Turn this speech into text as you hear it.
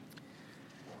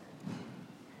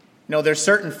there's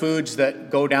certain foods that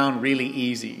go down really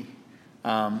easy.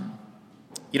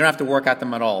 You don't have to work at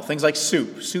them at all. Things like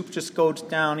soup. Soup just goes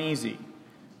down easy.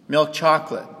 Milk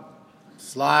chocolate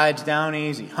slides down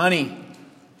easy. Honey,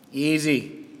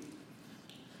 easy.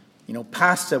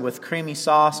 Pasta with creamy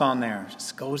sauce on there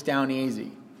just goes down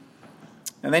easy.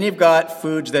 And then you've got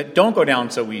foods that don't go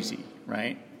down so easy,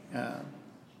 right?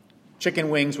 Chicken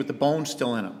wings with the bones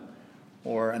still in them.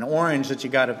 Or an orange that you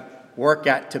got to work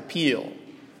at to peel.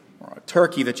 Or a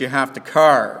turkey that you have to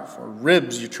carve. Or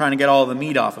ribs you're trying to get all the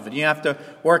meat off of it. You have to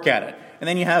work at it. And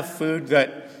then you have food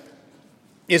that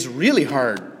is really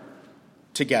hard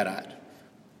to get at.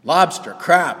 Lobster,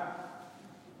 crab.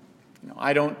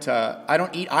 I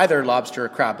don't eat either lobster or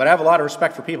crab, but I have a lot of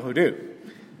respect for people who do,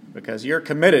 because you're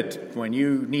committed when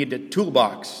you need a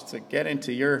toolbox to get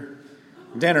into your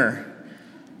dinner.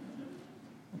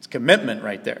 It's commitment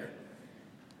right there.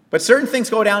 But certain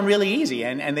things go down really easy,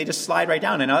 and they just slide right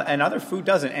down, and other food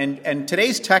doesn't. And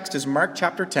today's text is Mark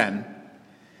chapter 10,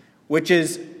 which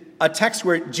is a text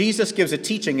where Jesus gives a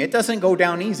teaching. It doesn't go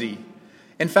down easy.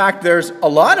 In fact, there's a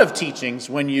lot of teachings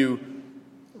when you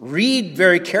read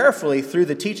very carefully through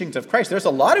the teachings of Christ. There's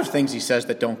a lot of things he says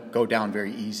that don't go down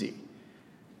very easy.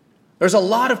 There's a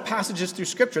lot of passages through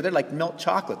Scripture. They're like milk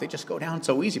chocolate. They just go down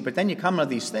so easy. But then you come to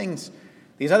these things,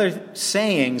 these other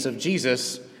sayings of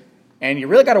Jesus, and you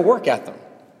really got to work at them.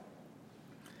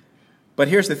 But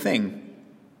here's the thing.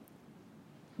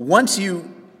 Once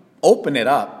you open it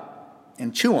up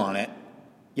and chew on it,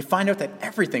 you find out that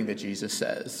everything that Jesus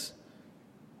says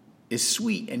is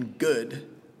sweet and good.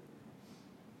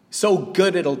 So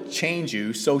good it'll change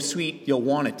you, so sweet you'll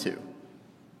want it to.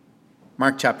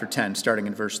 Mark chapter 10, starting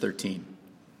in verse 13.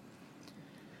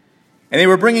 And they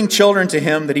were bringing children to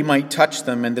him that he might touch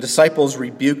them, and the disciples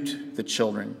rebuked the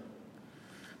children.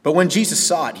 But when Jesus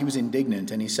saw it, he was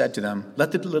indignant, and he said to them,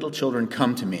 "Let the little children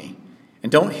come to me, and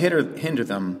don't hinder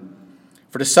them,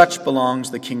 for to such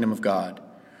belongs the kingdom of God.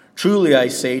 Truly I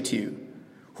say to you,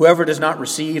 whoever does not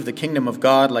receive the kingdom of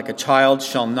God like a child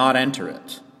shall not enter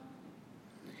it."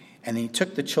 And he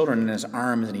took the children in his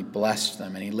arms, and he blessed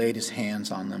them, and he laid his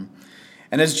hands on them.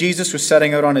 And as Jesus was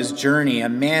setting out on his journey, a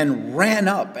man ran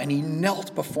up, and he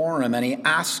knelt before him, and he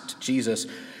asked Jesus,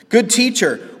 "Good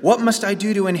teacher, what must I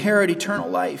do to inherit eternal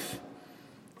life?"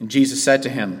 And Jesus said to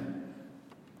him,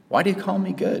 "Why do you call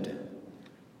me good?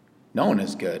 No one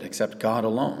is good except God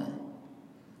alone.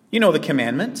 You know the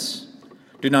commandments.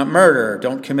 Do not murder,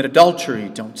 don't commit adultery,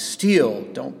 don't steal,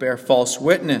 don't bear false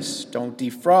witness, don't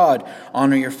defraud,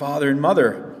 honor your father and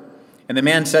mother." And the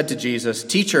man said to Jesus,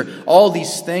 "Teacher, all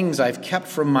these things I've kept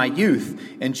from my youth."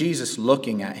 And Jesus,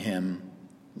 looking at him,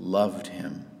 loved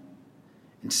him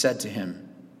and said to him,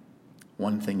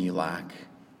 "One thing you lack.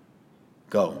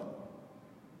 Go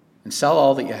and sell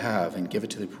all that you have and give it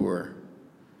to the poor,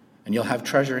 and you'll have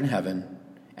treasure in heaven.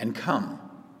 And come,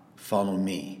 follow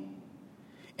me."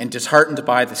 And disheartened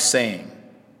by the saying,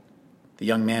 the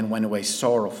young man went away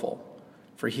sorrowful,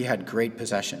 for he had great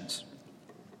possessions.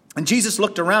 And Jesus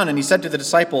looked around, and he said to the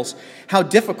disciples, "How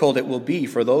difficult it will be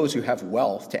for those who have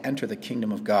wealth to enter the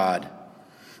kingdom of God."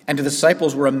 And the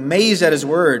disciples were amazed at his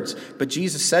words. But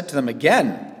Jesus said to them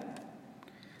again,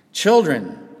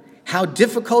 "Children, how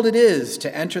difficult it is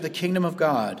to enter the kingdom of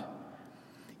God.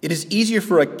 It is easier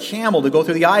for a camel to go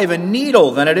through the eye of a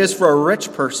needle than it is for a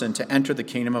rich person to enter the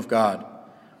kingdom of God."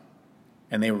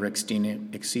 And they were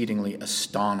exceedingly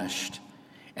astonished.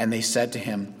 And they said to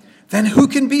him, "Then who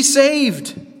can be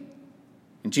saved?"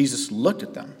 And Jesus looked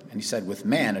at them, and he said, "With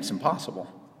man it's impossible,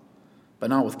 but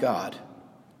not with God.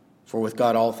 For with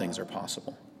God all things are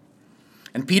possible."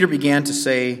 And Peter began to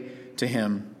say to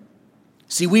him,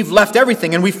 "See, we've left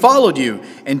everything and we followed you."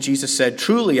 And Jesus said,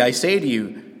 "Truly I say to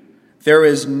you, there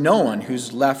is no one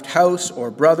who's left house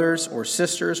or brothers or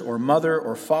sisters or mother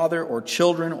or father or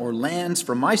children or lands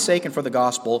for my sake and for the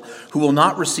gospel who will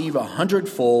not receive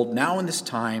 100-fold now in this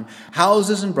time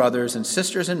houses and brothers and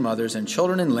sisters and mothers and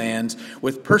children and lands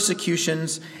with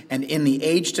persecutions, and in the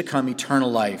age to come eternal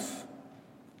life.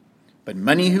 But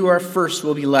many who are first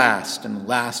will be last, and the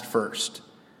last first."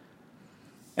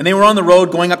 And they were on the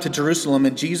road going up to Jerusalem,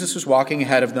 and Jesus was walking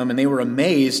ahead of them, and they were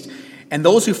amazed, and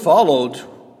those who followed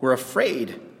were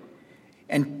afraid.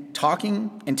 And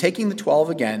taking the 12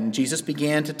 again, Jesus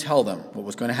began to tell them what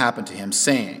was going to happen to him,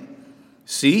 saying,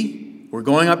 "See, we're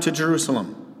going up to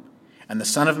Jerusalem, and the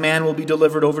Son of Man will be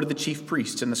delivered over to the chief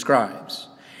priests and the scribes,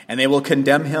 and they will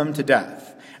condemn him to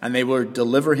death, and they will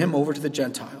deliver him over to the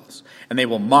Gentiles, and they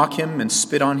will mock him and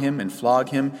spit on him and flog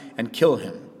him and kill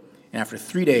him, and after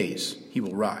 3 days he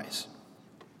will rise."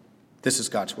 This is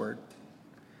God's word.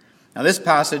 Now this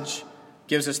passage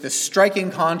gives us this striking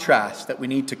contrast that we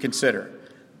need to consider.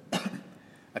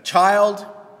 A child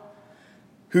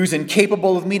who's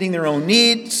incapable of meeting their own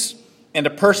needs, and a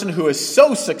person who is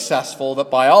so successful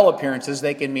that by all appearances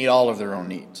they can meet all of their own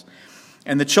needs.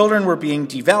 And the children were being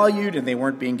devalued, and they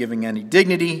weren't being given any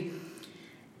dignity.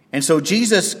 And so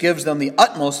Jesus gives them the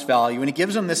utmost value, and he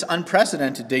gives them this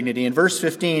unprecedented dignity. In verse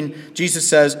 15, Jesus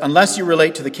says, unless you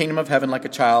relate to the kingdom of heaven like a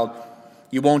child,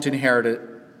 you won't inherit it.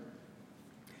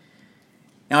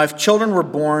 Now, if children were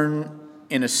born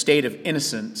in a state of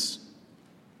innocence,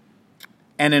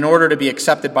 and in order to be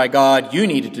accepted by God, you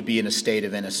needed to be in a state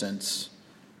of innocence,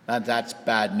 that's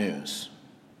bad news.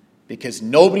 Because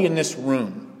nobody in this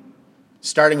room,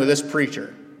 starting with this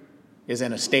preacher, is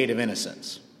in a state of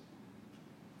innocence.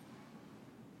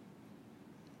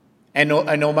 And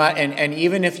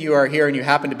even if you are here and you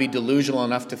happen to be delusional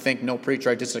enough to think, no,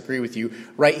 preacher, I disagree with you,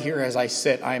 right here as I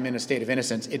sit, I am in a state of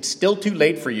innocence, it's still too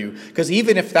late for you, because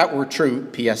even if that were true,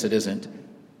 P.S. it isn't,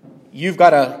 you've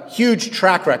got a huge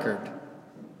track record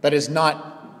that is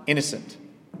not innocent.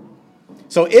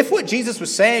 So if what Jesus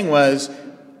was saying was,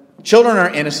 children are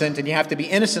innocent and you have to be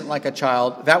innocent like a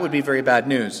child, that would be very bad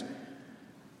news.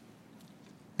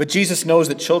 But Jesus knows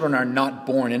that children are not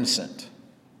born innocent.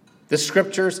 The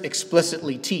scriptures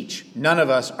explicitly teach none of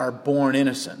us are born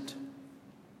innocent.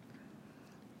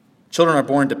 Children are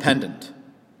born dependent.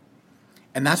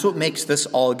 And that's what makes this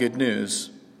all good news.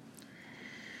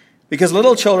 Because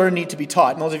little children need to be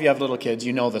taught. Most of you have little kids,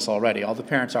 you know this already. All the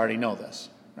parents already know this,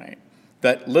 right?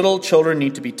 That little children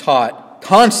need to be taught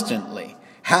constantly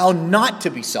how not to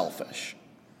be selfish.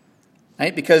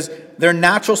 Right? Because their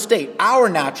natural state, our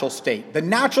natural state, the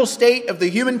natural state of the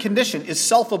human condition is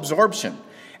self-absorption.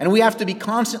 And we have to be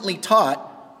constantly taught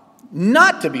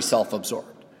not to be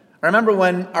self-absorbed. I remember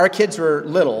when our kids were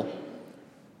little,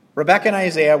 Rebecca and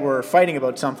Isaiah were fighting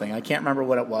about something. I can't remember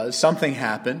what it was. Something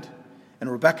happened.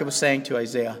 And Rebecca was saying to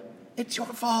Isaiah, it's your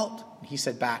fault. And he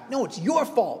said back, no, it's your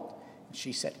fault. And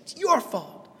she said, it's your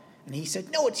fault. And he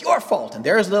said, no, it's your fault. And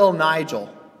there's little Nigel,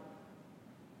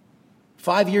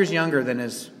 5 years younger than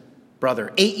his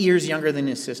brother, 8 years younger than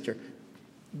his sister,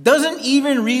 doesn't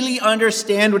even really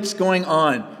understand what's going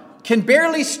on, can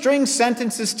barely string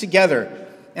sentences together.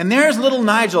 And there's little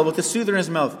Nigel with the soother in his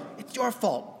mouth. It's your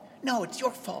fault. No, it's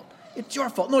your fault. It's your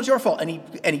fault. No, it's your fault. And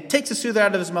he takes the soother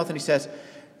out of his mouth and he says,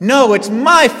 no, it's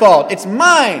my fault. It's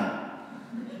mine.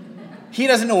 He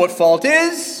doesn't know what fault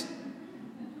is.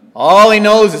 All he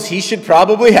knows is he should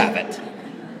probably have it.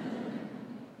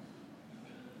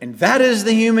 And that is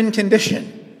the human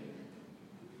condition.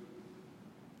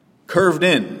 Curved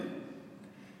in.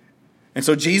 And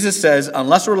so Jesus says,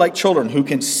 unless we're like children who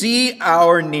can see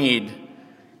our need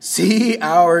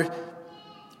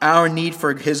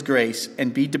for his grace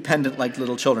and be dependent like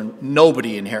little children,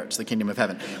 nobody inherits the kingdom of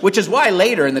heaven. Which is why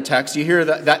later in the text you hear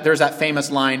that there's that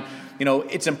famous line,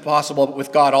 it's impossible, but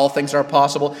with God all things are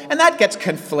possible. And that gets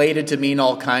conflated to mean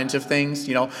all kinds of things.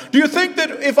 Do you think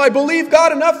that if I believe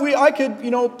God enough, I could,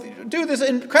 do this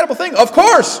incredible thing? Of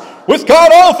course, with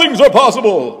God all things are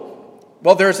possible.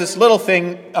 Well, there's this little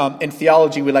thing in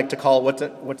theology we like to call, what's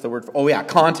the word for? Oh yeah,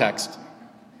 context.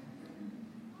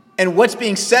 And what's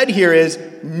being said here is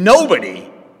nobody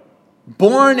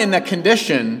born in the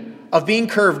condition of being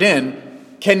curved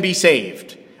in can be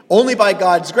saved. Only by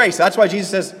God's grace. That's why Jesus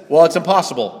says, well, it's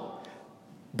impossible.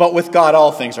 But with God,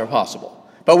 all things are possible.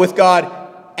 But with God,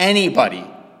 anybody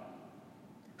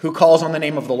who calls on the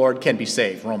name of the Lord can be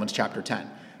saved. Romans chapter 10.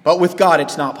 But with God,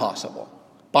 it's not possible.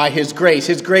 By his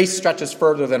grace stretches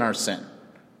further than our sin.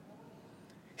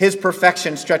 His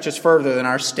perfection stretches further than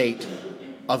our state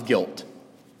of guilt.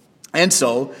 And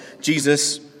so,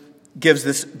 Jesus gives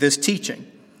this teaching.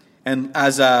 And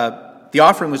as the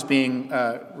offering was being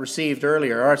received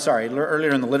earlier in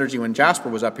the liturgy when Jasper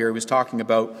was up here, he was talking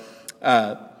about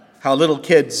how little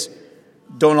kids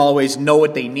don't always know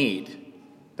what they need.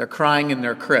 They're crying in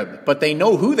their crib. But they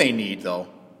know who they need, though.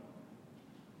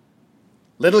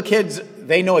 Little kids,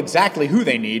 they know exactly who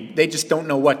they need. They just don't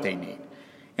know what they need.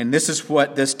 And this is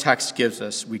what this text gives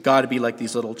us. We've got to be like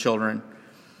these little children.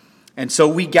 And so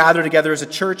we gather together as a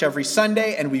church every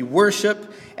Sunday and we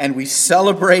worship and we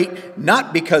celebrate,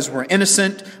 not because we're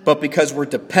innocent, but because we're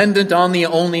dependent on the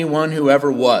only one who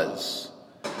ever was.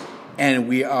 And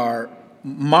we are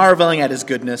marveling at his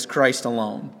goodness, Christ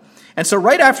alone. And so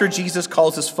right after Jesus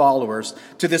calls his followers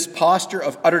to this posture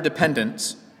of utter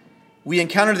dependence, we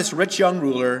encounter this rich young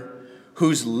ruler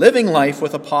who's living life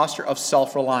with a posture of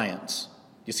self-reliance.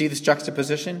 You see this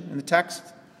juxtaposition in the text?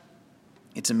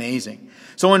 It's amazing.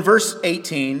 So in verse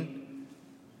 18,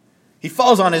 he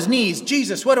falls on his knees.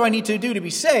 Jesus, what do I need to do to be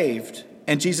saved?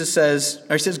 And he says,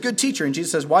 good teacher. And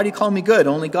Jesus says, why do you call me good?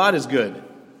 Only God is good.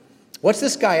 What's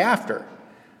this guy after?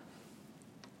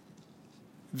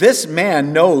 This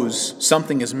man knows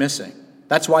something is missing.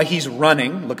 That's why he's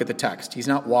running. Look at the text. He's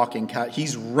not walking.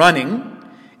 He's running,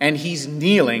 and he's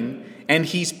kneeling, and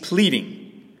he's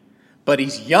pleading. But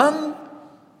he's young,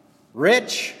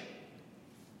 rich,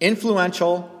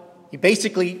 influential. He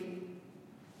basically,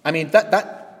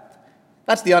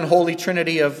 that's the unholy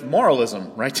trinity of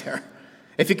moralism right there.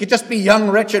 If you could just be young,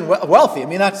 rich, and wealthy,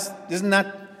 isn't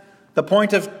that the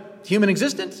point of human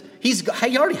existence? He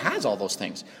already has all those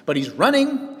things. But he's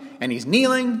running, and he's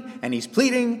kneeling, and he's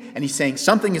pleading, and he's saying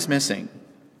something is missing.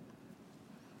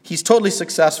 He's totally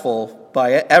successful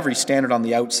by every standard on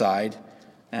the outside,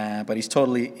 but he's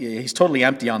totally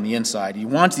empty on the inside. He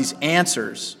wants these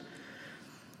answers.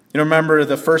 You know, remember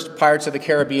the first Pirates of the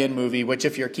Caribbean movie, which,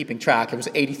 if you're keeping track, it was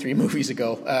 83 movies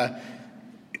ago.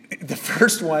 The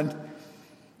first one,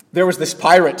 there was this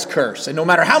pirate's curse, and no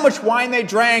matter how much wine they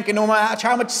drank, and no matter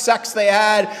how much sex they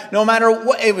had, no matter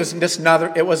what, it was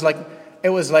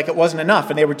like it wasn't enough,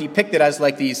 and they were depicted as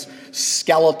like these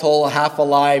skeletal, half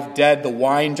alive, dead. The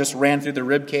wine just ran through the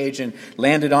rib cage and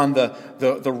landed on the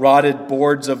rotted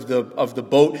boards of the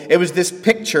boat. It was this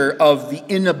picture of the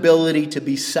inability to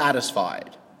be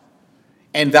satisfied,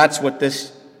 and that's what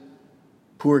this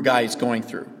poor guy is going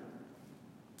through.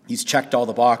 He's checked all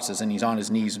the boxes, and he's on his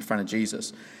knees in front of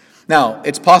Jesus. Now,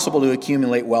 it's possible to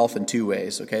accumulate wealth in two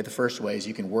ways, okay? The first way is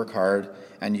you can work hard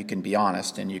and you can be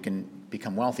honest and you can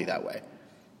become wealthy that way.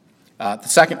 The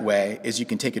second way is you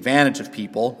can take advantage of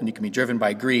people and you can be driven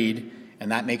by greed,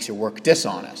 and that makes your work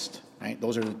dishonest, right?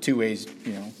 Those are the two ways,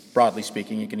 broadly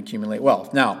speaking, you can accumulate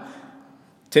wealth. Now,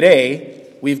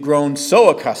 today, we've grown so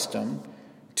accustomed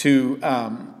to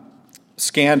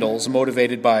scandals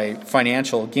motivated by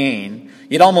financial gain,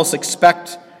 you'd almost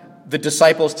expect the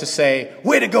disciples to say,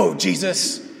 "Way to go,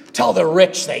 Jesus. Tell the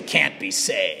rich they can't be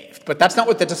saved." But that's not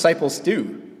what the disciples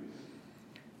do.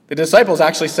 The disciples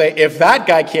actually say, if that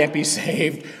guy can't be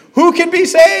saved, who can be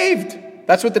saved?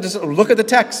 That's what look at the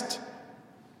text.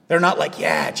 They're not like,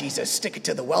 "Yeah, Jesus, stick it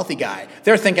to the wealthy guy."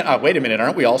 They're thinking, "Oh, wait a minute,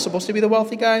 aren't we all supposed to be the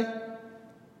wealthy guy?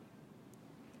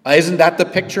 Isn't that the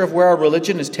picture of where our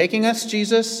religion is taking us,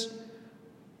 Jesus?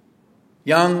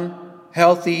 Young,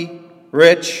 healthy,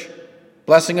 rich,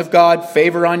 blessing of God,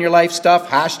 favor on your life stuff,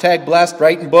 hashtag blessed,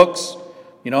 writing books,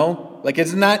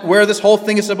 isn't that where this whole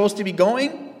thing is supposed to be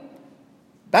going?"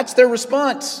 That's their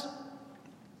response.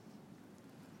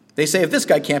 They say, if this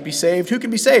guy can't be saved, who can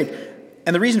be saved?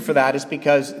 And the reason for that is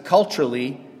because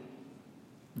culturally,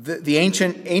 the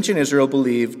ancient Israel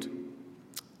believed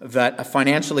that a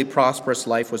financially prosperous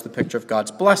life was the picture of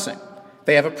God's blessing.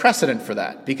 They have a precedent for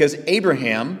that because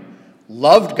Abraham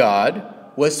loved God,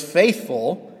 was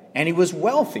faithful, and he was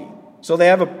wealthy. So they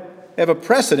have a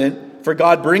precedent for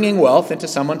God bringing wealth into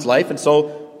someone's life, and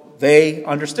so they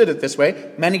understood it this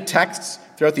way. Many texts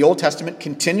throughout the Old Testament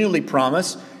continually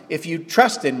promise, if you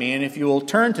trust in me, and if you will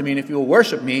turn to me, and if you will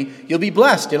worship me, you'll be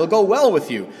blessed. It'll go well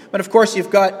with you. But of course, you've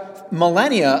got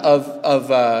millennia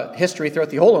of history throughout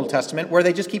the whole Old Testament where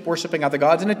they just keep worshiping other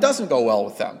gods, and it doesn't go well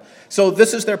with them. So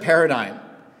this is their paradigm.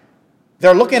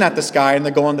 They're looking at this guy, and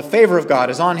they're going, the favor of God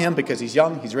is on him because he's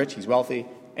young, he's rich, he's wealthy.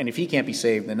 And if he can't be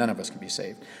saved, then none of us can be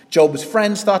saved. Job's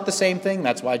friends thought the same thing.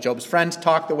 That's why Job's friends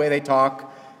talk the way they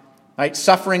talk. Right?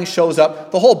 Suffering shows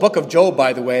up. The whole book of Job,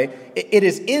 by the way, it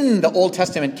is in the Old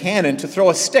Testament canon to throw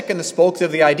a stick in the spokes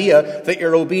of the idea that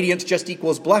your obedience just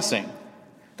equals blessing.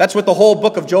 That's what the whole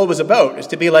book of Job is about, is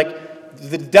to be like,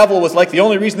 the devil was like, the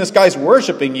only reason this guy's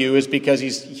worshiping you is because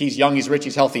he's young, he's rich,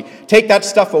 he's healthy. Take that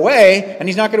stuff away, and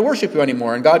he's not going to worship you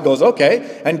anymore. And God goes,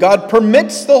 okay. And God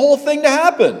permits the whole thing to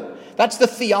happen. That's the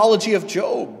theology of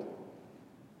Job,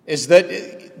 is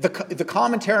that the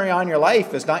commentary on your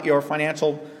life is not your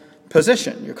financial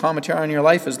position. Your commentary on your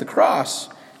life is the cross,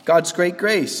 God's great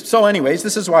grace. So anyways,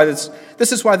 this is why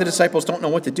the disciples don't know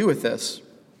what to do with this.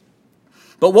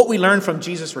 But what we learn from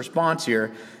Jesus' response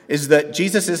here is that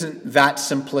Jesus isn't that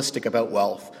simplistic about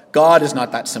wealth. God is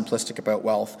not that simplistic about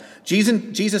wealth.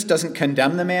 Jesus doesn't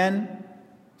condemn the man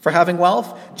for having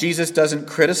wealth. Jesus doesn't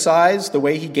criticize the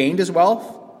way he gained his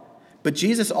wealth. But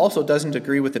Jesus also doesn't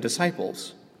agree with the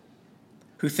disciples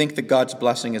who think that God's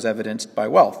blessing is evidenced by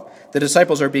wealth. The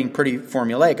disciples are being pretty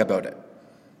formulaic about it.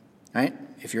 Right?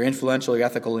 If you're influential, you're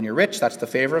ethical, and you're rich, that's the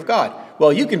favor of God.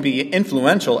 Well, you can be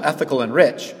influential, ethical, and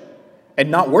rich and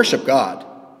not worship God.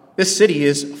 This city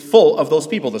is full of those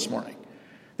people this morning.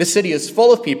 This city is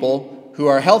full of people who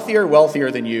are healthier,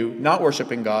 wealthier than you, not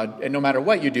worshiping God, and no matter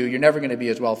what you do, you're never going to be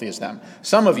as wealthy as them.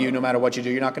 Some of you, no matter what you do,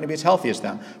 you're not going to be as healthy as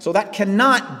them. So that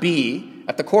cannot be,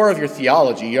 at the core of your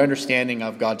theology, your understanding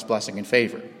of God's blessing and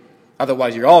favor.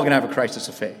 Otherwise, you're all going to have a crisis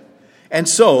of faith. And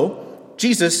so,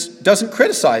 Jesus doesn't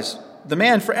criticize the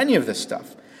man for any of this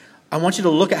stuff. I want you to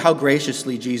look at how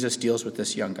graciously Jesus deals with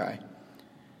this young guy.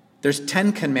 There's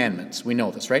 10 commandments. We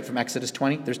know this, right? From Exodus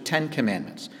 20, there's 10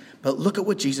 commandments. But look at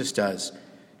what Jesus does.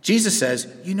 Jesus says,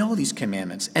 you know these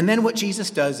commandments. And then what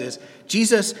Jesus does is,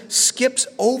 Jesus skips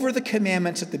over the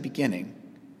commandments at the beginning,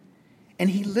 and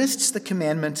he lists the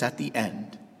commandments at the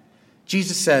end.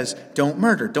 Jesus says, don't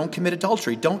murder, don't commit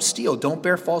adultery, don't steal, don't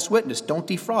bear false witness, don't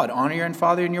defraud, honor your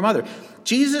father and your mother.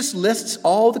 Jesus lists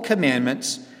all the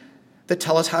commandments that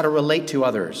tell us how to relate to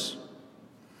others.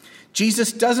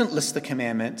 Jesus doesn't list the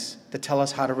commandments that tell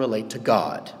us how to relate to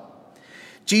God.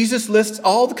 Jesus lists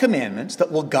all the commandments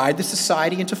that will guide the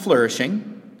society into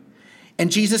flourishing,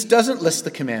 and Jesus doesn't list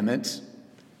the commandments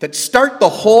that start the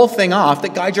whole thing off,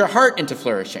 that guide your heart into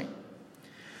flourishing.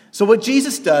 So what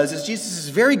Jesus does is Jesus is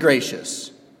very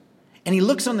gracious, and he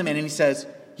looks on the man and he says,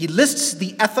 he lists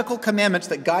the ethical commandments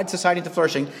that guide society into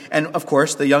flourishing, and of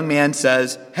course the young man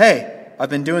says, hey, I've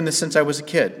been doing this since I was a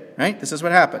kid, right? This is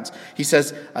what happens. He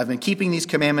says, I've been keeping these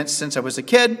commandments since I was a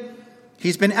kid.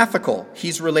 He's been ethical.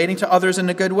 He's relating to others in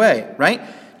a good way, right?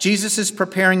 Jesus is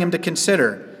preparing him to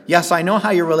consider, yes, I know how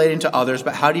you're relating to others,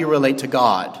 but how do you relate to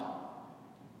God?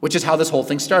 Which is how this whole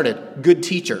thing started. Good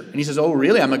teacher. And he says, oh,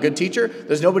 really? I'm a good teacher?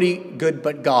 There's nobody good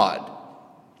but God.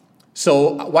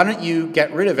 So why don't you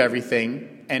get rid of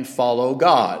everything and follow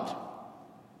God?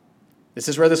 This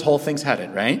is where this whole thing's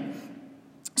headed, right?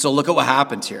 So look at what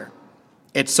happens here.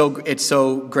 It's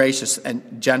so gracious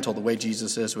and gentle the way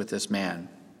Jesus is with this man.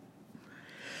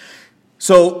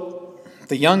 So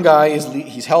the young guy,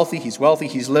 he's healthy, he's wealthy,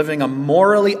 he's living a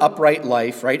morally upright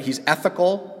life, right? He's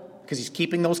ethical because he's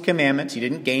keeping those commandments. He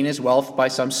didn't gain his wealth by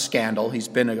some scandal. He's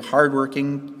been a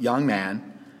hardworking young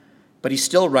man, but he's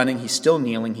still running, he's still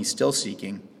kneeling, he's still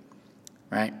seeking,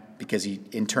 right? Because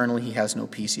internally he has no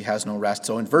peace, he has no rest.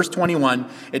 So in verse 21,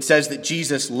 it says that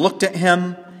Jesus looked at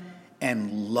him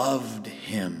and loved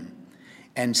him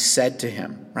and said to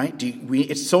him, right?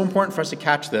 It's so important for us to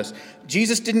catch this.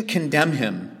 Jesus didn't condemn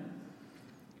him,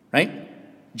 right?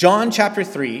 John chapter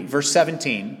 3, verse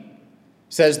 17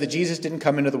 says that Jesus didn't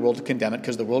come into the world to condemn it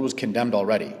because the world was condemned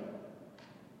already,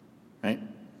 right?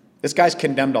 This guy's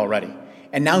condemned already.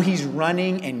 And now he's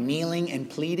running and kneeling and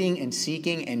pleading and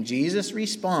seeking, and Jesus'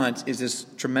 response is this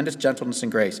tremendous gentleness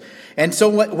and grace. And so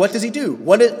what does he do?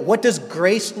 What does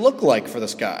grace look like for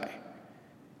this guy?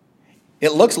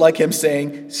 It looks like him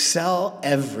saying, sell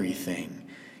everything.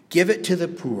 Give it to the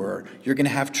poor. You're going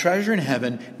to have treasure in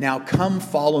heaven. Now come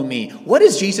follow me. What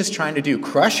is Jesus trying to do?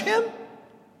 Crush him?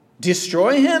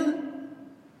 Destroy him?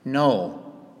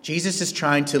 No. Jesus is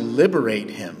trying to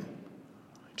liberate him.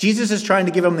 Jesus is trying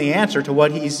to give him the answer to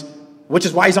which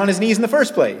is why he's on his knees in the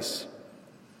first place.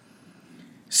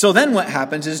 So then what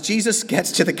happens is Jesus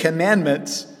gets to the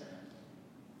commandments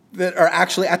that are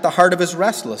actually at the heart of his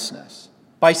restlessness.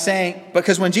 By saying,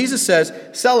 because when Jesus says,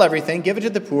 sell everything, give it to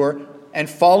the poor, and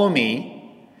follow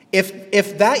me,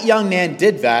 if that young man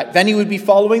did that, then he would be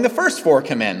following the first 4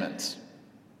 commandments.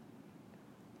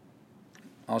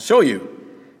 I'll show you.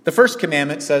 The first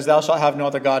commandment says, thou shalt have no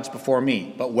other gods before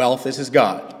me, but wealth is his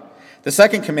God. The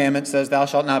second commandment says, thou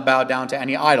shalt not bow down to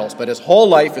any idols, but his whole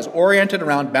life is oriented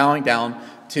around bowing down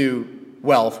to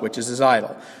wealth, which is his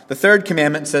idol. The third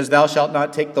commandment says, thou shalt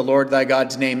not take the Lord thy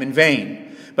God's name in vain.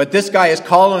 But this guy is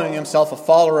calling himself a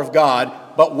follower of God,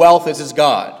 but wealth is his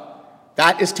God.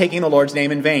 That is taking the Lord's name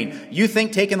in vain. You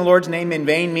think taking the Lord's name in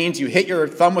vain means you hit your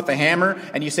thumb with a hammer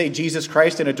and you say Jesus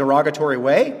Christ in a derogatory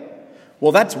way?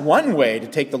 Well, that's one way to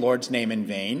take the Lord's name in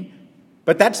vain.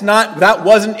 But that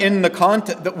wasn't in the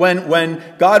context. When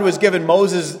God was giving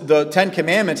Moses the 10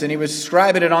 Commandments and he was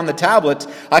scribing it on the tablets,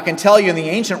 I can tell you in the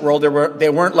ancient world they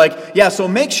weren't like, yeah, so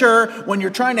make sure when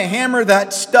you're trying to hammer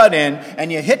that stud in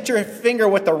and you hit your finger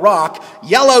with the rock,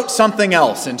 yell out something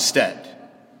else instead.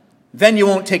 Then you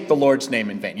won't take the Lord's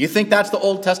name in vain. You think that's the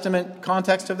Old Testament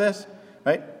context of this?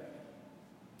 Right?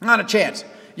 Not a chance.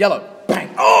 Yell out,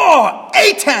 bang, oh,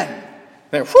 A10.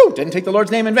 There, whew, didn't take the Lord's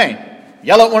name in vain.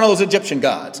 Yell out one of those Egyptian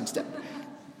gods instead.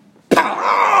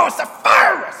 Oh, it's a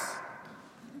virus!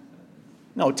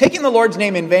 No, taking the Lord's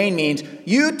name in vain means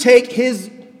you take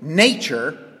his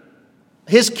nature,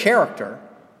 his character,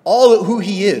 all who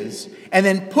he is, and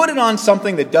then put it on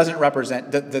something that doesn't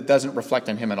reflect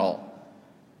on him at all.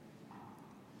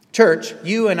 Church,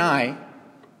 you and I,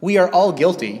 we are all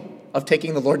guilty of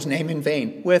taking the Lord's name in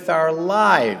vain with our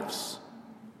lives,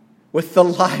 with the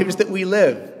lives that we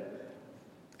live.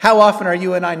 How often are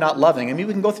you and I not loving? I mean,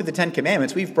 we can go through the 10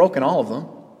 Commandments. We've broken all of them.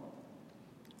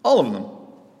 All of them.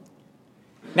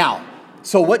 Now,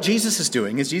 so what Jesus is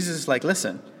doing is Jesus is like,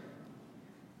 listen,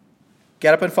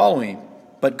 get up and follow me.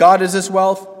 But God is his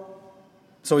wealth.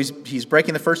 So he's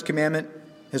breaking the first commandment.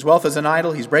 His wealth is an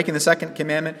idol. He's breaking the second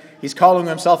commandment. He's calling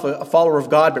himself a follower of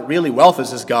God, but really wealth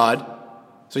is his God.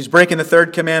 So he's breaking the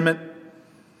third commandment.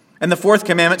 And the fourth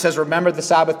commandment says, remember the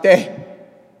Sabbath day.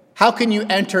 How can you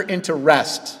enter into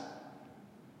rest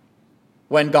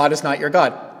when God is not your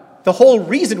God? The whole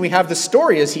reason we have this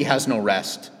story is he has no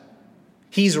rest.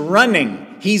 He's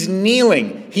running. He's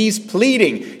kneeling. He's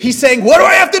pleading. He's saying, what do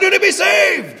I have to do to be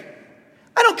saved?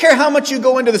 I don't care how much you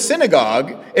go into the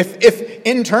synagogue if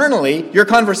internally your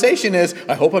conversation is,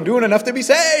 I hope I'm doing enough to be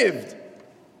saved.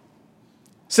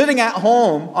 Sitting at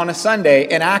home on a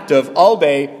Sunday, inactive all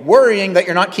day, worrying that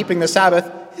you're not keeping the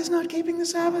Sabbath, is not keeping the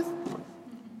Sabbath.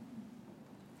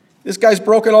 This guy's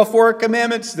broken all four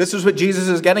commandments. This is what Jesus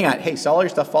is getting at. Hey, sell all your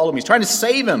stuff, follow me. He's trying to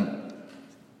save him.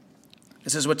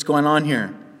 This is what's going on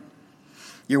here.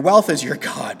 Your wealth is your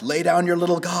God. Lay down your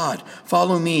little God.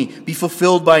 Follow me. Be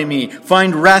fulfilled by me.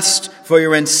 Find rest for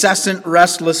your incessant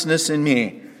restlessness in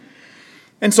me.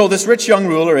 And so this rich young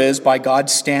ruler is, by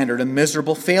God's standard, a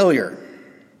miserable failure.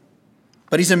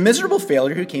 But he's a miserable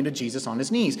failure who came to Jesus on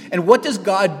his knees. And what does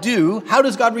God do? How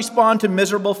does God respond to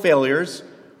miserable failures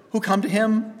who come to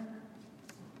him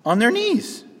on their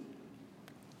knees?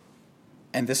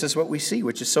 And this is what we see,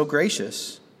 which is so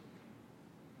gracious.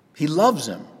 He loves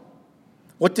him.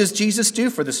 What does Jesus do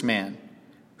for this man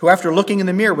who, after looking in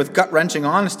the mirror with gut-wrenching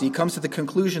honesty, comes to the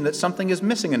conclusion that something is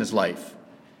missing in his life?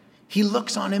 He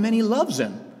looks on him and he loves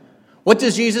him. What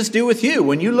does Jesus do with you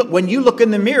when you look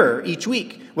in the mirror each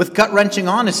week with gut-wrenching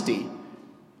honesty,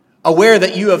 aware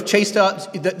that you have chased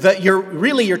out, that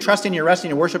your trust and your rest and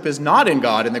your worship is not in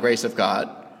God and the grace of God,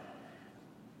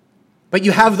 but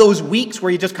you have those weeks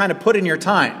where you just kind of put in your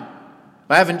time?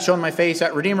 I haven't shown my face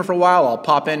at Redeemer for a while. I'll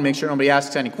pop in, make sure nobody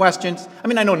asks any questions. I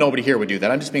mean, I know nobody here would do that.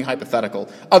 I'm just being hypothetical.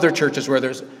 Other churches where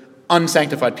there's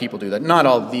unsanctified people do that. Not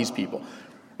all of these people.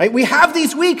 Right? We have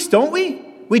these weeks, don't we?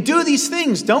 We do these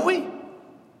things, don't we?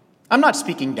 I'm not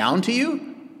speaking down to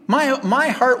you. My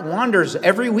heart wanders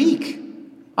every week.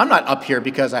 I'm not up here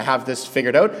because I have this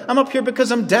figured out. I'm up here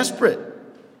because I'm desperate.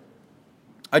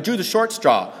 I drew the short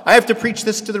straw. I have to preach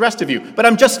this to the rest of you. But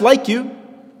I'm just like you.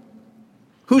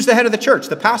 Who's the head of the church?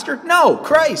 The pastor? No,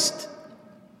 Christ.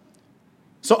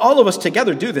 So all of us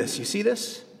together do this. You see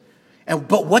this?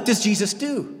 But what does Jesus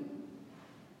do?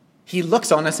 He looks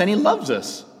on us and he loves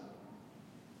us.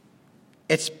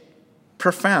 It's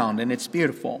profound and it's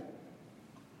beautiful.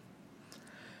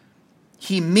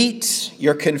 He meets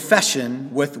your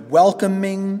confession with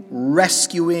welcoming,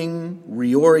 rescuing,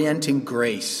 reorienting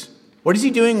grace. What is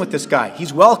he doing with this guy?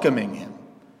 He's welcoming him.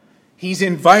 He's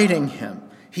inviting him.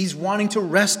 He's wanting to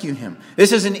rescue him.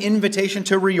 This is an invitation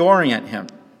to reorient him.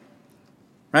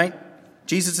 Right?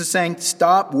 Jesus is saying,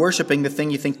 stop worshiping the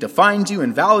thing you think defines you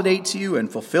and validates you and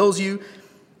fulfills you,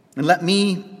 and let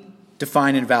me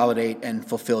define and validate and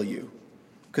fulfill you.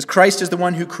 Because Christ is the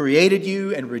one who created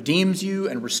you and redeems you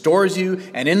and restores you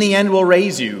and in the end will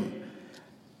raise you.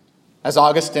 As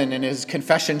Augustine in his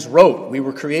Confessions wrote, we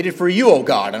were created for you, O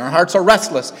God, and our hearts are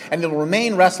restless, and they'll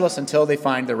remain restless until they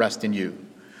find their rest in you.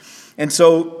 And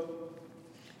so,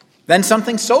 then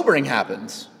something sobering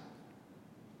happens.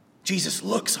 Jesus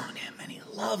looks on him and he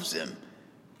loves him.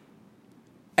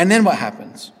 And then what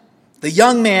happens? The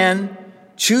young man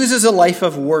chooses a life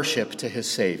of worship to his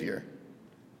Savior.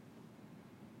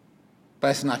 But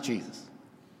it's not Jesus.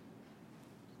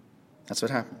 That's what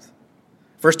happens.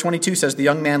 Verse 22 says, the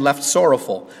young man left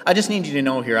sorrowful. I just need you to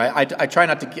know here, I try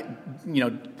not to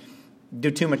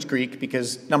do too much Greek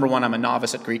because, number one, I'm a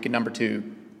novice at Greek, and number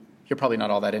two, you're probably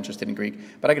not all that interested in Greek.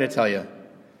 But I got to tell you,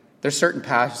 there's certain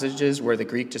passages where the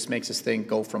Greek just makes this thing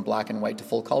go from black and white to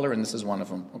full color, and this is one of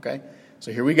them, okay?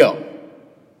 So here we go.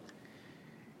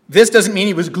 This doesn't mean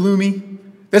he was gloomy.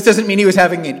 This doesn't mean he was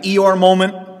having an Eeyore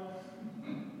moment,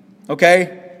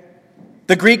 okay?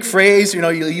 The Greek phrase, you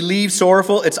leave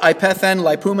sorrowful, it's ipethen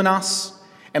lipumenos.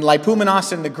 And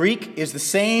lipumenos in the Greek is the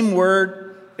same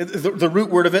word, the root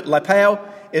word of it, lipeo,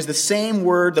 is the same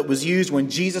word that was used when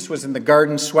Jesus was in the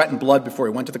garden, sweat and blood before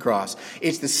he went to the cross.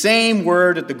 It's the same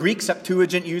word that the Greek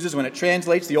Septuagint uses when it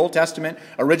translates the Old Testament,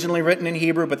 originally written in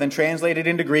Hebrew, but then translated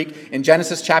into Greek in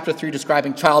Genesis chapter 3,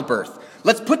 describing childbirth.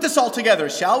 Let's put this all together,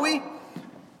 shall we?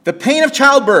 The pain of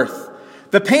childbirth,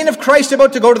 the pain of Christ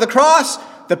about to go to the cross,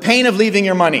 the pain of leaving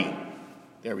your money.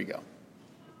 There we go.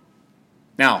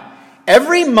 Now,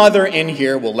 every mother in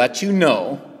here will let you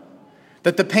know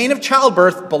that the pain of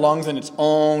childbirth belongs in its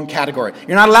own category.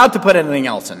 You're not allowed to put anything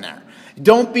else in there.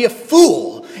 Don't be a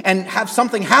fool and have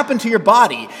something happen to your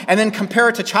body and then compare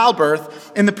it to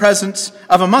childbirth in the presence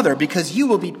of a mother, because you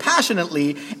will be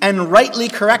passionately and rightly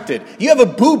corrected. You have a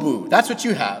boo-boo. That's what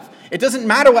you have. It doesn't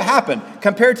matter what happened.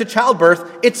 Compared to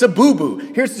childbirth, it's a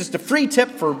boo-boo. Here's just a free tip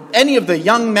for any of the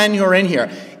young men who are in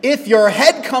here. If your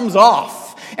head comes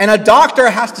off and a doctor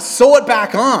has to sew it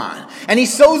back on, and he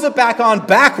sews it back on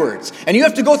backwards, and you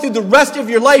have to go through the rest of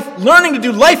your life learning to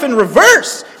do life in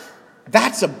reverse,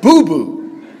 that's a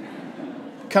boo-boo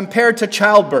compared to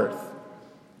childbirth.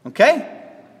 Okay?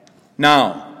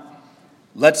 Now,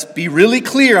 let's be really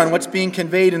clear on what's being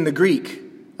conveyed in the Greek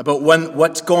about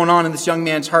what's going on in this young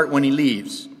man's heart when he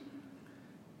leaves.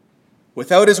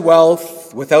 Without his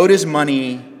wealth, without his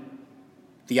money,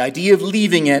 the idea of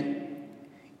leaving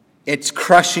it's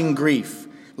crushing grief,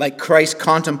 like Christ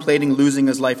contemplating losing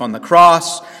his life on the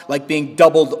cross, like being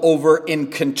doubled over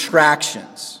in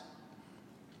contractions.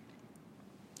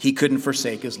 He couldn't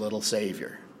forsake his little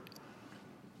Savior.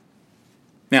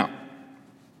 Now,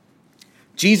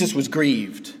 Jesus was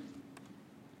grieved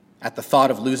at the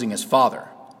thought of losing his Father,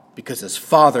 because his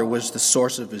Father was the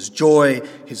source of his joy,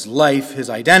 his life, his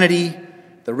identity.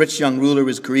 The rich young ruler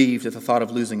was grieved at the thought of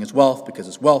losing his wealth, because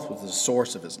his wealth was the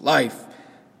source of his life,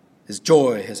 his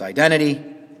joy, his identity.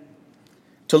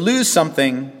 To lose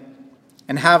something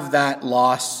and have that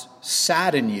loss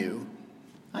sadden you,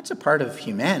 that's a part of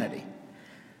humanity.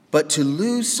 But to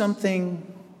lose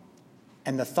something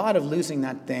and the thought of losing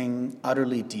that thing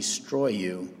utterly destroy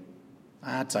you,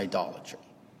 that's idolatry.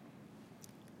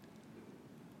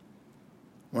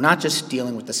 We're not just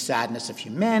dealing with the sadness of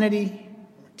humanity,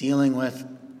 we're dealing with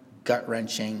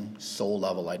gut-wrenching,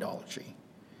 soul-level idolatry.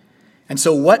 And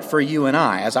so what for you and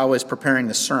I, as I was preparing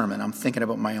the sermon, I'm thinking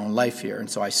about my own life here, and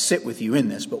so I sit with you in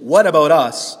this, but what about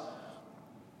us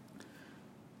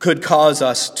could cause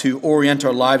us to orient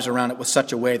our lives around it with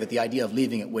such a way that the idea of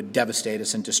leaving it would devastate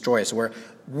us and destroy us? Where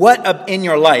what in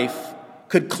your life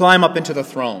could climb up into the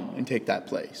throne and take that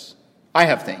place? I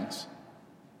have things.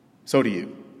 So do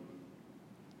you.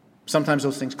 Sometimes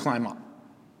those things climb up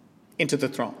into the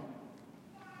throne.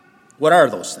 What are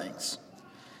those things?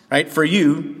 Right? For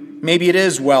you, maybe it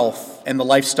is wealth and the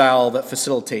lifestyle that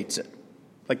facilitates it,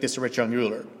 like this rich young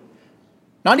ruler.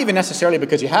 Not even necessarily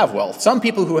because you have wealth. Some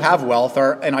people who have wealth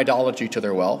are in idolatry to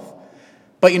their wealth.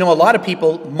 But a lot of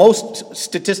people, most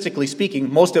statistically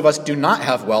speaking, most of us do not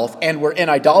have wealth, and we're in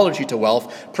idolatry to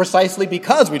wealth precisely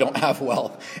because we don't have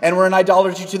wealth. And we're in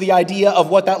idolatry to the idea of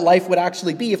what that life would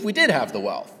actually be if we did have the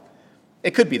wealth.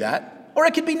 It could be that, or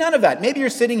it could be none of that. Maybe you're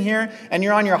sitting here and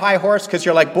you're on your high horse because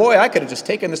you're like, boy, I could have just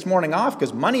taken this morning off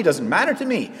because money doesn't matter to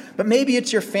me. But maybe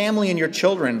it's your family and your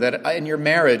children, that and your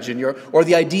marriage and or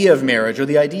the idea of marriage, or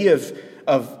the idea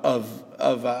of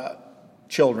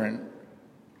children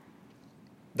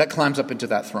that climbs up into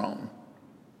that throne.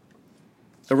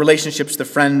 The relationships, the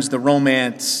friends, the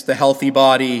romance, the healthy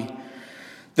body,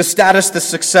 the status, the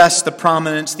success, the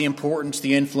prominence, the importance,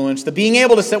 the influence, the being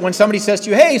able to sit when somebody says to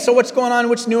you, hey, so what's going on?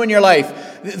 What's new in your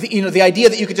life? The idea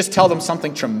that you could just tell them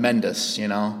something tremendous,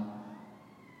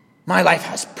 My life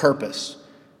has purpose.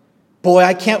 Boy,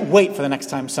 I can't wait for the next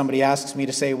time somebody asks me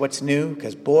to say what's new,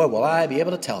 because boy, will I be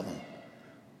able to tell them.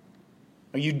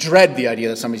 Or you dread the idea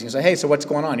that somebody's going to say, hey, so what's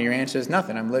going on? And your answer is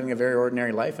nothing. I'm living a very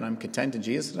ordinary life and I'm content in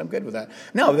Jesus and I'm good with that.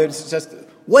 No, it's just,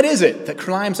 what is it that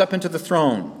climbs up into the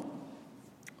throne?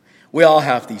 We all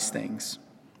have these things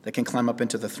that can climb up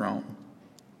into the throne.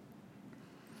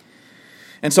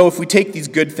 And so if we take these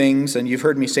good things, and you've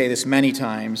heard me say this many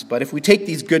times, but if we take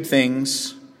these good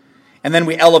things and then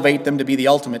we elevate them to be the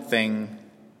ultimate thing,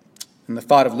 and the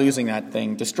thought of losing that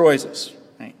thing destroys us.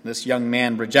 Right? This young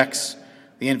man rejects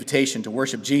the invitation to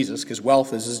worship Jesus because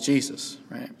wealth is Jesus.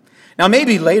 Right? Now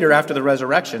maybe later after the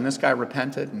resurrection, this guy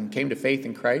repented and came to faith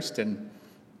in Christ, and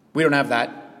we don't have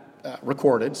that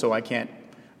recorded, so I can't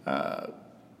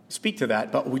speak to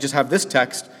that, but we just have this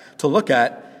text to look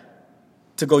at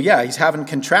to go, yeah, he's having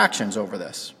contractions over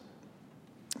this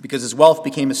because his wealth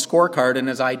became his scorecard and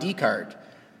his ID card.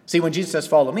 See, when Jesus says,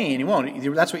 follow me, and he won't,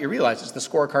 that's what you realize. It's the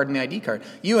scorecard and the ID card.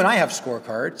 You and I have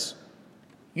scorecards.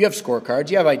 You have scorecards.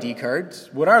 You have ID cards.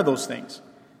 What are those things?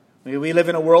 We live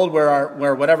in a world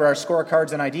where whatever our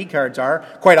scorecards and ID cards are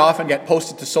quite often get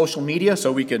posted to social media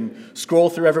so we can scroll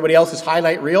through everybody else's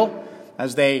highlight reel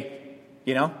as they,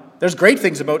 there's great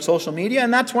things about social media,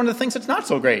 and that's one of the things that's not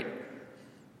so great.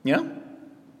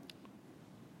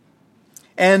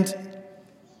 And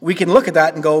we can look at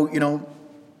that and go,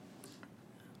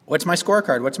 what's my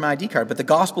scorecard? What's my ID card? But the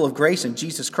gospel of grace in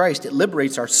Jesus Christ, it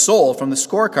liberates our soul from the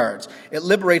scorecards. It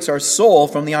liberates our soul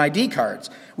from the ID cards.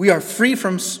 We are free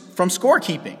from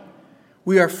scorekeeping.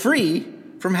 We are free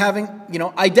from having,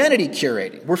 identity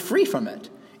curating. We're free from it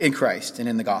in Christ and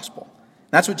in the gospel.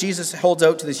 That's what Jesus holds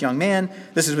out to this young man.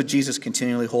 This is what Jesus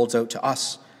continually holds out to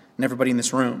us and everybody in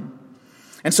this room.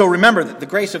 And so remember that the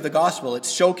grace of the gospel,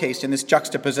 it's showcased in this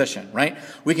juxtaposition, right?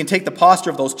 We can take the posture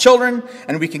of those children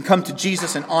and we can come to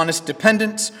Jesus in honest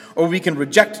dependence, or we can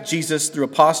reject Jesus through a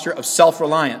posture of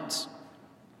self-reliance,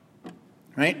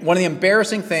 right? One of the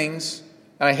embarrassing things,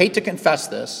 and I hate to confess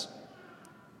this,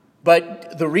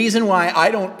 but the reason why I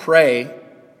don't pray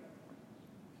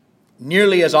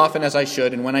nearly as often as I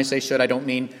should, and when I say should, I don't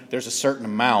mean there's a certain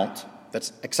amount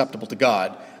that's acceptable to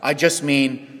God. I just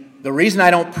mean the reason I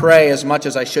don't pray as much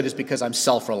as I should is because I'm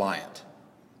self-reliant.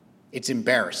 It's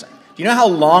embarrassing. Do you know how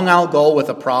long I'll go with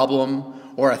a problem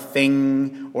or a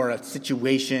thing or a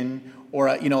situation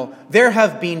or there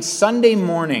have been Sunday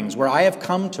mornings where I have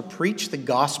come to preach the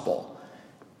gospel,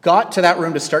 got to that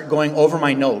room to start going over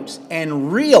my notes,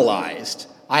 and realized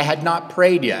I had not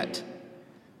prayed yet.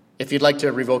 If you'd like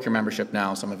to revoke your membership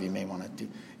now, some of you may want to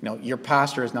do, your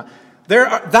pastor is not.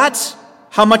 That's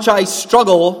how much I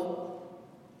struggle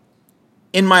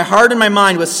in my heart and my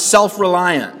mind with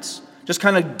self-reliance, just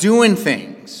kind of doing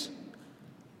things.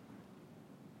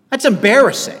 That's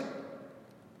embarrassing.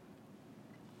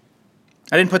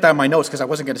 I didn't put that in my notes because I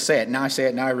wasn't going to say it. Now I say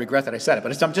it, now I regret that I said it.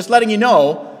 But I'm just letting you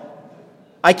know,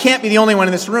 I can't be the only one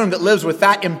in this room that lives with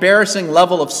that embarrassing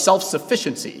level of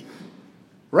self-sufficiency.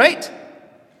 Right?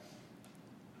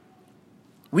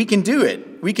 We can do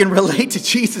it. We can relate to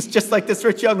Jesus just like this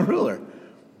rich young ruler.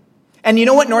 And you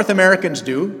know what North Americans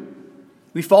do?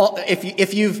 We fall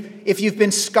if you've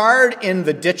been scarred in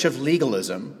the ditch of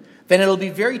legalism, then it'll be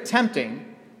very tempting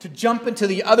to jump into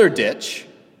the other ditch.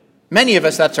 Many of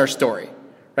us, that's our story,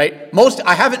 right?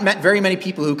 I haven't met very many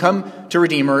people who come to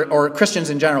Redeemer, or Christians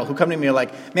in general, who come to me and are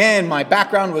like, man, my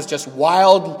background was just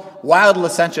wild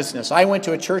licentiousness. I went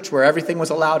to a church where everything was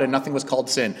allowed and nothing was called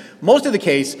sin. Most of the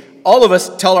case, all of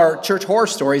us tell our church horror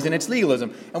stories and it's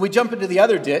legalism. And we jump into the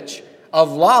other ditch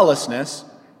of lawlessness,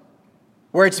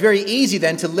 where it's very easy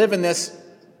then to live in this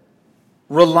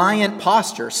reliant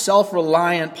posture,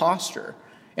 self-reliant posture.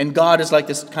 And God is like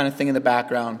this kind of thing in the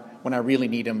background. When I really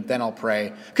need him, then I'll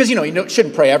pray. Because, you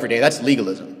shouldn't pray every day. That's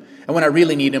legalism. And when I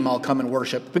really need him, I'll come and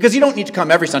worship. Because you don't need to come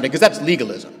every Sunday, because that's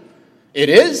legalism. It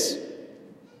is.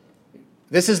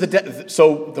 This is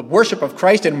so the worship of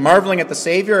Christ and marveling at the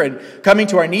Savior and coming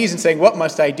to our knees and saying, what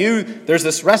must I do? There's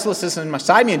this restlessness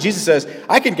inside me. And Jesus says,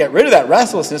 I can get rid of that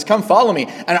restlessness. Come follow me.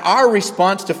 And our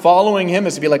response to following him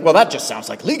is to be like, well, that just sounds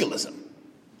like legalism.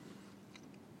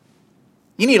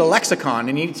 You need a lexicon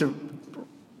and you need to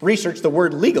research the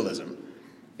word legalism.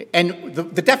 And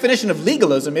the definition of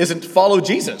legalism isn't follow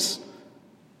Jesus.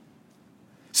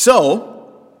 So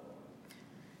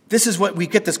this is what we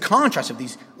get, this contrast of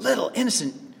these little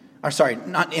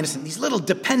these little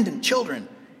dependent children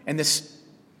and this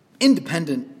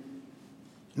independent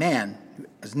man who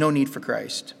has no need for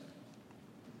Christ.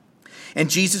 And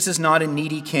Jesus is not a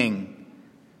needy king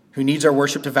who needs our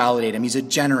worship to validate him. He's a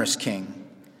generous king.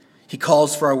 He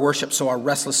calls for our worship so our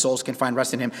restless souls can find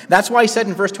rest in him. That's why he said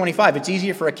in verse 25, it's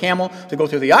easier for a camel to go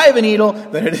through the eye of a needle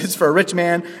than it is for a rich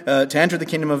man to enter the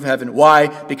kingdom of heaven. Why?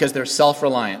 Because they're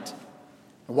self-reliant.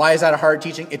 Why is that a hard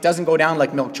teaching? It doesn't go down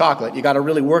like milk chocolate. You got to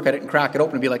really work at it and crack it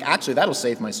open and be like, actually, that'll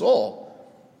save my soul.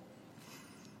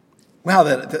 Wow,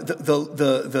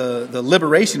 the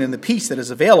liberation and the peace that is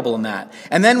available in that.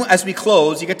 And then as we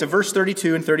close, you get to verse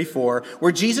 32 and 34,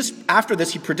 where Jesus, after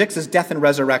this, he predicts his death and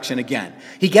resurrection again.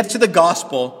 He gets to the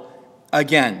gospel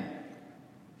again.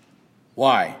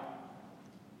 Why?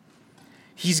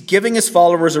 He's giving his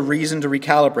followers a reason to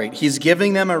recalibrate. He's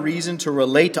giving them a reason to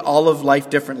relate to all of life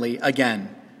differently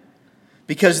again.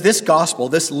 Because this gospel,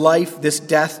 this life, this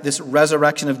death, this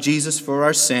resurrection of Jesus for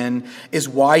our sin is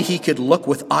why he could look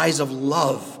with eyes of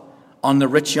love on the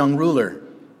rich young ruler.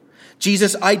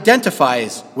 Jesus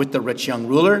identifies with the rich young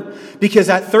ruler because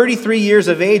at 33 years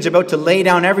of age, about to lay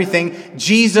down everything,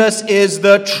 Jesus is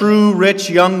the true rich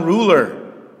young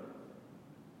ruler.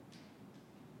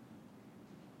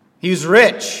 He was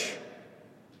rich,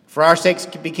 for our sakes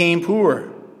became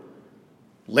poor,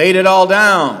 laid it all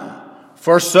down,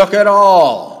 forsook it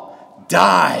all,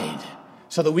 died,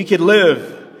 so that we could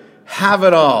live, have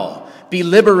it all, be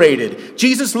liberated.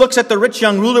 Jesus looks at the rich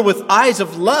young ruler with eyes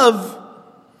of love.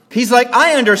 He's like,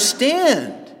 I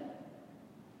understand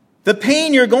the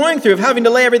pain you're going through of having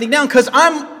to lay everything down, because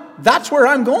that's where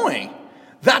I'm going.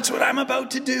 That's what I'm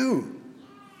about to do.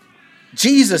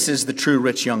 Jesus is the true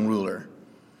rich young ruler.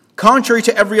 Contrary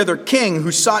to every other king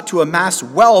who sought to amass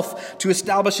wealth to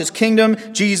establish his kingdom,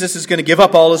 Jesus is going to give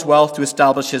up all his wealth to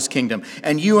establish his kingdom.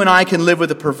 And you and I can live with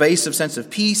a pervasive sense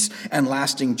of peace and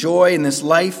lasting joy in this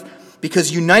life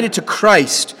because united to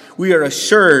Christ, we are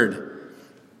assured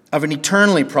of an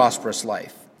eternally prosperous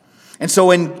life. And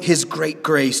so in his great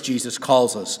grace, Jesus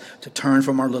calls us to turn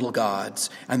from our little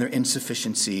gods and their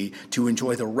insufficiency to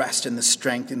enjoy the rest and the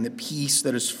strength and the peace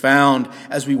that is found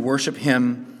as we worship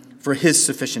him for his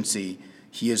sufficiency.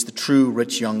 He is the true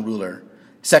rich young ruler.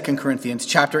 2 Corinthians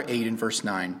chapter 8 and verse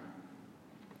 9.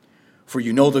 For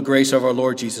you know the grace of our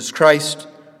Lord Jesus Christ,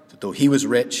 that though he was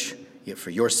rich, yet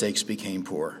for your sakes became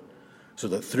poor, so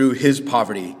that through his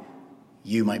poverty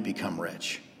you might become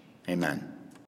rich. Amen.